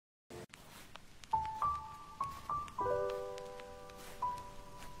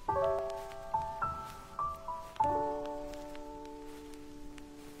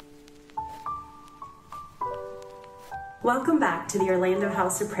Welcome back to the Orlando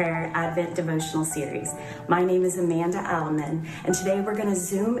House of Prayer Advent Devotional Series. My name is Amanda Alemán, and today we're going to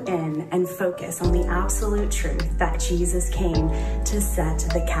zoom in and focus on the absolute truth that Jesus came to set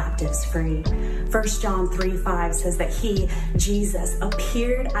the captives free. 1 John 3:5 says that He, Jesus,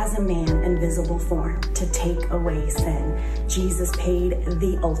 appeared as a man in visible form to take away sin. Jesus paid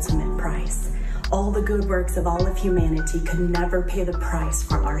the ultimate price. All the good works of all of humanity could never pay the price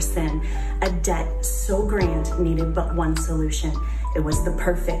for our sin. A debt so grand needed but one solution. It was the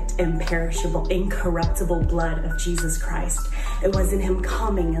perfect, imperishable, incorruptible blood of Jesus Christ. It was in Him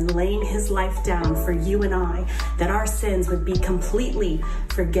coming and laying His life down for you and I that our sins would be completely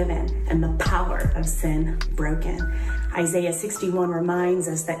forgiven and the power of sin broken. Isaiah 61 reminds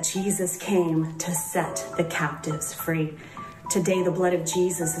us that Jesus came to set the captives free. Today, the blood of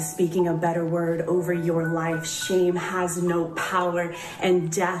Jesus is speaking a better word over your life. Shame has no power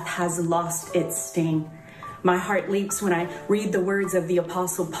and death has lost its sting. My heart leaps when I read the words of the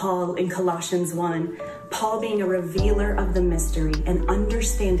Apostle Paul in Colossians 1. Paul, being a revealer of the mystery and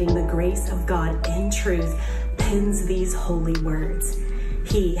understanding the grace of God in truth, pens these holy words.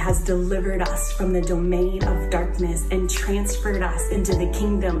 He has delivered us from the domain of darkness and transferred us into the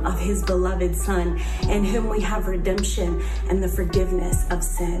kingdom of His beloved Son, in whom we have redemption and the forgiveness of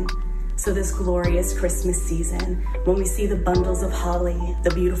sin. So this glorious Christmas season, when we see the bundles of holly,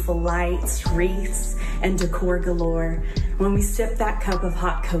 the beautiful lights, wreaths, and decor galore, when we sip that cup of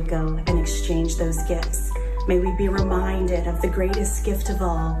hot cocoa and exchange those gifts, may we be reminded of the greatest gift of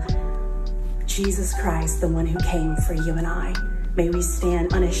all, Jesus Christ, the one who came for you and I. May we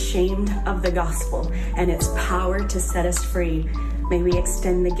stand unashamed of the gospel and its power to set us free. May we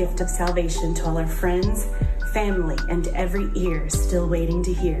extend the gift of salvation to all our friends, family, and every ear still waiting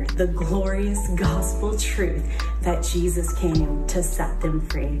to hear the glorious gospel truth that Jesus came to set them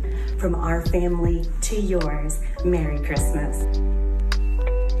free. From our family to yours, Merry Christmas.